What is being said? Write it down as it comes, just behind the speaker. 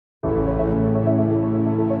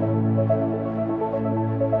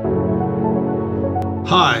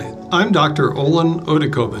Hi, I'm Dr. Olin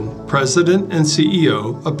Odekoven, President and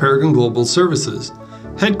CEO of Peregrine Global Services,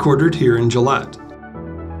 headquartered here in Gillette.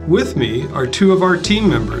 With me are two of our team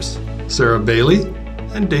members, Sarah Bailey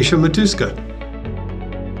and Daisha Matuska.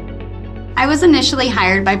 I was initially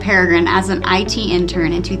hired by Peregrine as an IT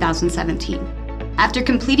intern in 2017. After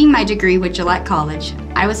completing my degree with Gillette College,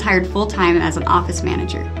 I was hired full-time as an office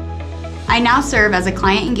manager. I now serve as a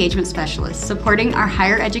client engagement specialist, supporting our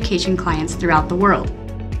higher education clients throughout the world.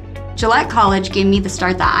 Gillette College gave me the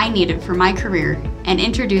start that I needed for my career and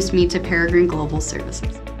introduced me to Peregrine Global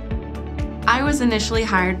Services. I was initially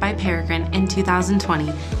hired by Peregrine in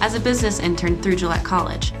 2020 as a business intern through Gillette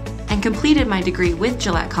College and completed my degree with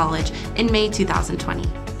Gillette College in May 2020.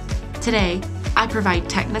 Today, I provide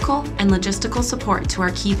technical and logistical support to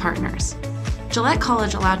our key partners. Gillette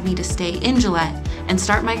College allowed me to stay in Gillette and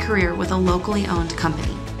start my career with a locally owned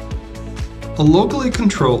company. A locally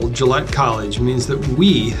controlled Gillette College means that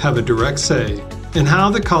we have a direct say in how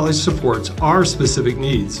the college supports our specific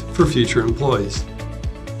needs for future employees.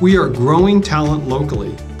 We are growing talent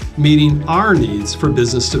locally, meeting our needs for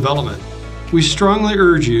business development. We strongly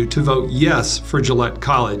urge you to vote yes for Gillette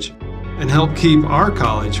College and help keep our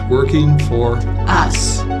college working for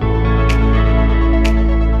us.